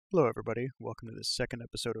Hello everybody, welcome to this second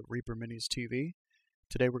episode of ReaperMinisTV.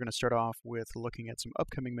 Today we're going to start off with looking at some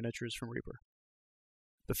upcoming miniatures from Reaper.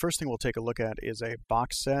 The first thing we'll take a look at is a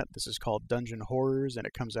box set. This is called Dungeon Horrors and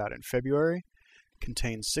it comes out in February. It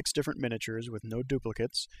contains 6 different miniatures with no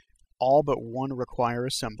duplicates. All but one require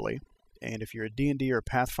assembly. And if you're a D&D or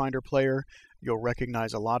Pathfinder player, you'll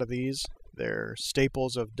recognize a lot of these. They're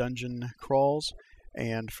staples of dungeon crawls.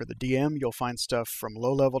 And for the DM, you'll find stuff from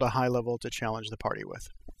low level to high level to challenge the party with.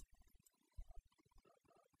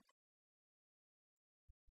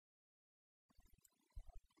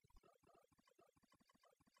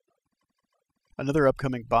 Another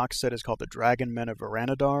upcoming box set is called the Dragon Men of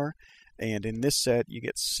Varanadar, and in this set you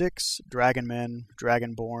get 6 Dragon Men,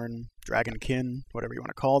 Dragonborn, Dragonkin, whatever you want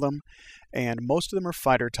to call them, and most of them are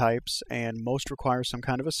fighter types, and most require some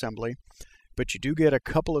kind of assembly, but you do get a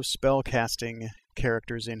couple of spell casting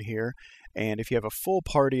characters in here, and if you have a full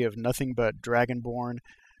party of nothing but Dragonborn,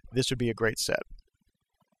 this would be a great set.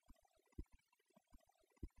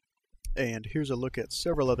 And here's a look at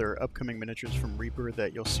several other upcoming miniatures from Reaper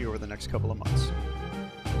that you'll see over the next couple of months.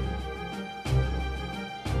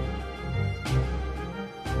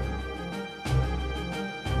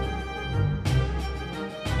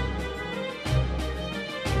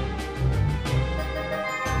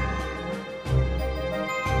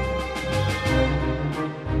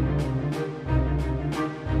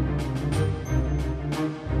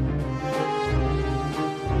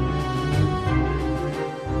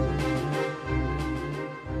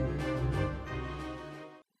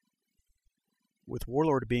 With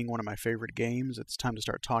Warlord being one of my favorite games, it's time to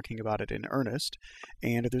start talking about it in earnest.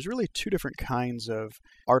 And there's really 2 different kinds of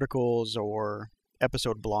articles or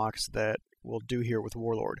episode blocks that we'll do here with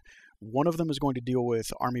Warlord. One of them is going to deal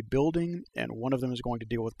with army building, and one of them is going to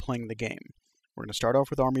deal with playing the game. We're going to start off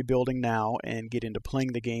with army building now and get into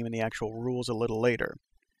playing the game and the actual rules a little later.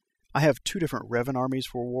 I have 2 different Revan armies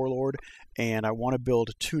for Warlord, and I want to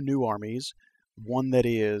build 2 new armies. One that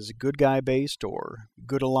is good guy based or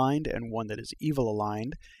good aligned, and one that is evil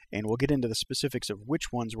aligned, and we'll get into the specifics of which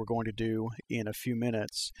ones we're going to do in a few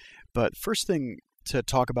minutes. But first thing to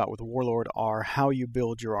talk about with Warlord are how you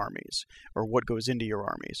build your armies, or what goes into your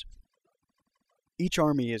armies. Each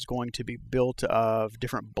army is going to be built of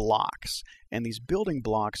different blocks, and these building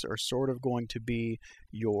blocks are sort of going to be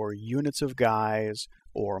your units of guys,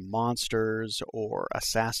 or monsters, or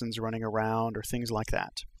assassins running around, or things like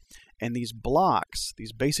that. And these blocks,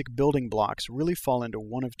 these basic building blocks, really fall into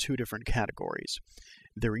one of 2 different categories.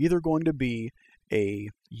 They're either going to be a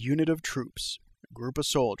unit of troops, a group of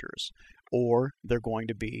soldiers, or they're going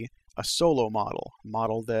to be a solo model, a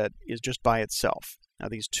model that is just by itself. Now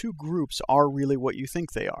these 2 groups are really what you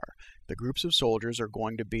think they are. The groups of soldiers are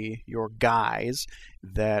going to be your guys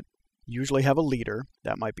that usually have a leader.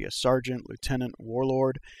 That might be a sergeant, lieutenant,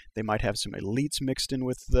 warlord. They might have some elites mixed in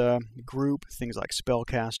with the group, things like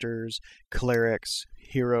spellcasters, clerics,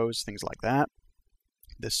 heroes, things like that.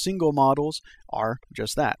 The single models are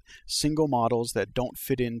just that, single models that don't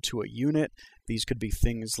fit into a unit. These could be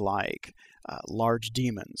things like large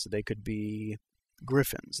demons. They could be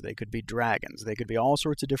griffins, they could be dragons, they could be all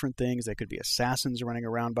sorts of different things. They could be assassins running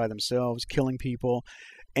around by themselves, killing people.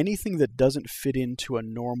 Anything that doesn't fit into a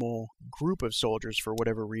normal group of soldiers for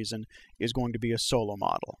whatever reason is going to be a solo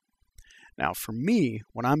model. Now for me,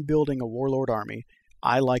 when I'm building a Warlord army,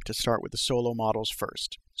 I like to start with the solo models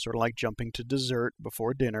first. Sort of like jumping to dessert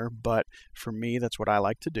before dinner, but for me that's what I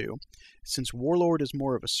like to do. Since Warlord is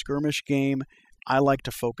more of a skirmish game, I like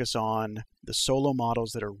to focus on the solo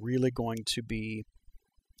models that are really going to be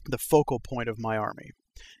the focal point of my army.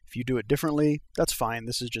 If you do it differently, that's fine.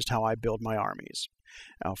 This is just how I build my armies.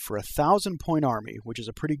 Now, for a 1,000-point army, which is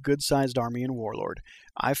a pretty good-sized army in Warlord,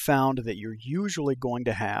 I've found that you're usually going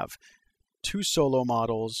to have 2 solo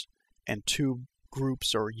models and 2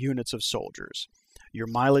 groups or units of soldiers. Your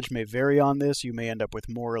mileage may vary on this. You may end up with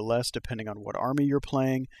more or less depending on what army you're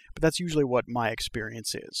playing, but that's usually what my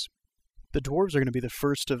experience is. The dwarves are going to be the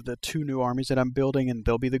first of the 2 new armies that I'm building, and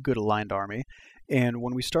they'll be the good aligned army. And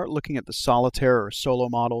when we start looking at the solitaire or solo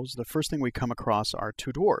models, the first thing we come across are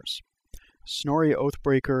 2 dwarves. Snorri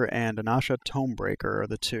Oathbreaker and Anasha Tomebreaker are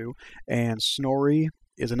the 2, and Snorri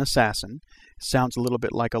is an assassin. Sounds a little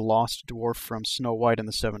bit like a lost dwarf from Snow White and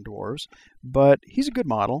the 7 Dwarfs, but he's a good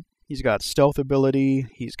model. He's got stealth ability,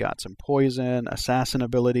 he's got some poison, assassin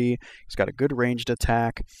ability, he's got a good ranged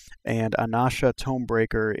attack, and Anasha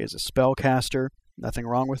Tomebreaker is a spellcaster. Nothing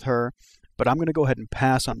wrong with her, but I'm going to go ahead and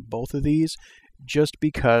pass on both of these just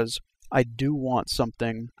because I do want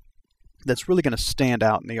something that's really going to stand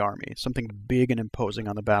out in the army, something big and imposing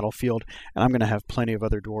on the battlefield, and I'm going to have plenty of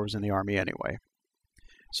other dwarves in the army anyway.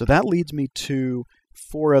 So that leads me to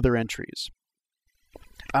 4 other entries.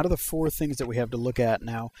 Out of the 4 things that we have to look at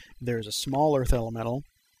now, there's a small earth elemental,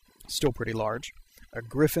 still pretty large, a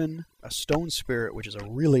griffin, a stone spirit, which is a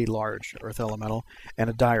really large earth elemental, and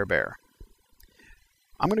a dire bear.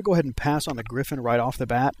 I'm going to go ahead and pass on the griffin right off the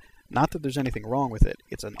bat. Not that there's anything wrong with it.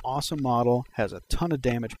 It's an awesome model, has a ton of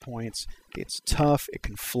damage points, it's tough, it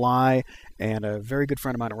can fly, and a very good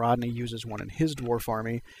friend of mine, Rodney, uses one in his dwarf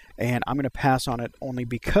army, and I'm going to pass on it only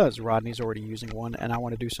because Rodney's already using one, and I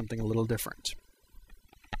want to do something a little different.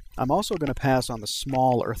 I'm also going to pass on the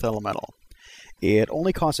small earth elemental. It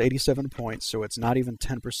only costs 87 points, so it's not even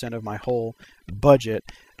 10% of my whole budget,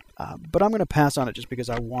 but I'm going to pass on it just because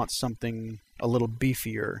I want something a little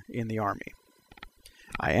beefier in the army.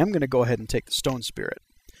 I am going to go ahead and take the Stone Spirit.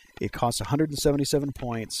 It costs 177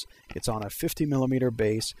 points. It's on a 50mm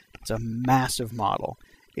base. It's a massive model.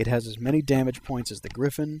 It has as many damage points as the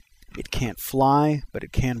Griffin. It can't fly, but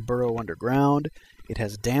it can burrow underground. It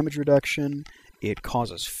has damage reduction. It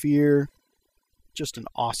causes fear. Just an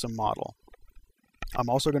awesome model. I'm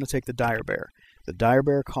also going to take the Dire Bear. The Dire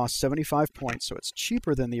Bear costs 75 points, so it's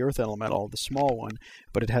cheaper than the Earth Elemental, the small one,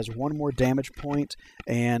 but it has 1 more damage point,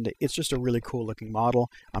 and it's just a really cool looking model.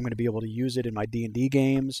 I'm going to be able to use it in my D&D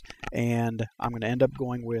games, and I'm going to end up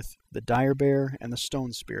going with the Dire Bear and the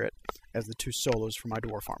Stone Spirit as the 2 solos for my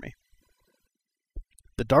Dwarf army.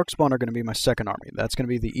 The Darkspawn are going to be my second army. That's going to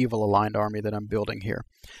be the evil aligned army that I'm building here.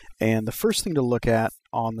 And the first thing to look at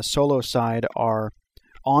on the solo side are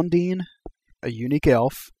Ondine, a unique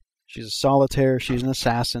elf. She's a solitaire, she's an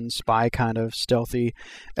assassin, spy kind of, stealthy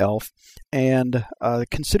elf. And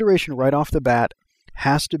consideration right off the bat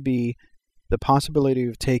has to be the possibility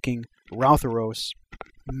of taking Routharos,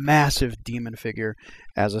 massive demon figure,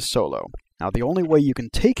 as a solo. Now the only way you can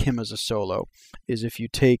take him as a solo is if you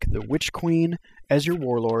take the Witch Queen as your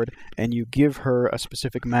Warlord and you give her a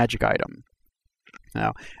specific magic item.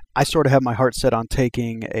 Now, I sort of have my heart set on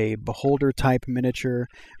taking a Beholder-type miniature,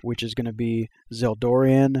 which is going to be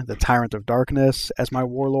Zeldorian, the Tyrant of Darkness, as my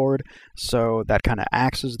Warlord. So that kind of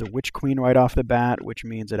acts as the Witch Queen right off the bat, which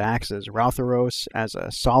means it acts as Routharos as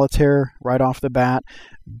a solitaire right off the bat.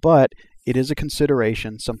 But it is a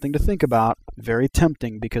consideration, something to think about, very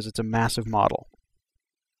tempting because it's a massive model.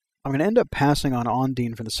 I'm going to end up passing on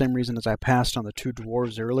Ondine for the same reason as I passed on the 2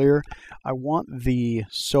 dwarves earlier. I want the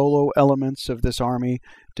solo elements of this army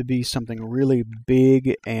to be something really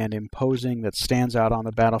big and imposing that stands out on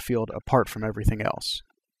the battlefield apart from everything else.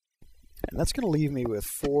 And that's going to leave me with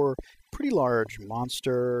 4 pretty large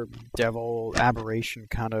monster, devil, aberration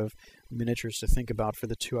kind of miniatures to think about for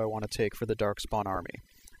the 2 I want to take for the Darkspawn army.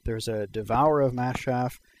 There's a Devourer of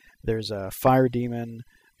Mashaf, there's a Fire Demon,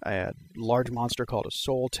 a large monster called a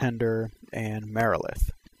Soul Tender, and Marilith.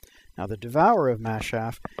 Now the Devourer of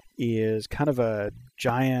Mashaf is kind of a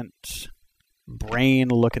giant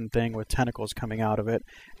brain-looking thing with tentacles coming out of it,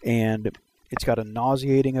 and it's got a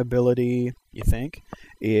nauseating ability, you think.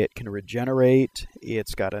 It can regenerate,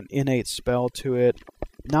 it's got an innate spell to it.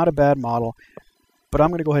 Not a bad model, but I'm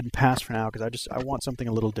going to go ahead and pass for now because I want something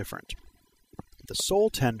a little different. The Soul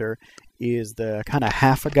Tender is the kind of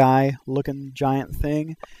half-a-guy looking giant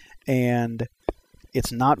thing, and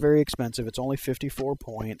it's not very expensive. It's only 54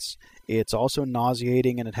 points. It's also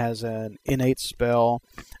nauseating, and it has an innate spell,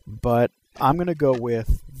 but I'm going to go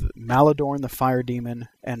with Maladorn, the Fire Demon,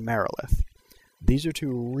 and Marilith. These are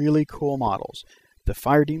 2 really cool models. The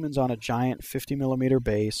Fire Demon's on a giant 50mm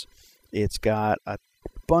base. It's got a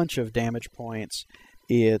bunch of damage points.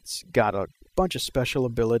 It's got a bunch of special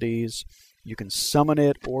abilities. You can summon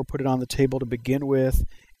it or put it on the table to begin with.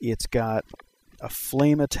 It's got a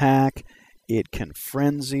flame attack. It can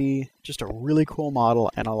frenzy. Just a really cool model,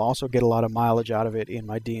 and I'll also get a lot of mileage out of it in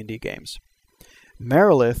my D&D games.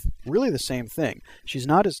 Marilith, really the same thing. She's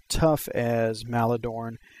not as tough as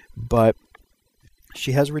Maladorn, but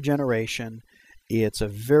she has regeneration. It's a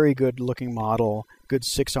very good looking model, good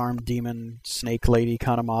 6-armed demon snake lady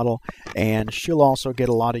kind of model, and she'll also get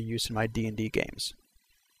a lot of use in my D&D games.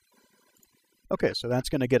 Okay, so that's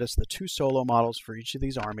going to get us the 2 solo models for each of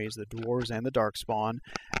these armies, the Dwarves and the Darkspawn,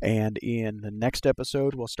 and in the next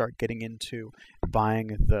episode we'll start getting into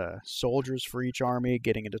buying the soldiers for each army,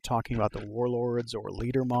 getting into talking about the warlords or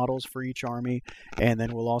leader models for each army, and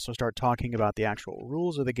then we'll also start talking about the actual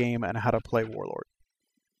rules of the game and how to play Warlord.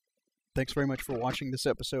 Thanks very much for watching this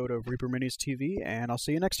episode of ReaperMinisTV, and I'll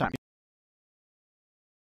see you next time.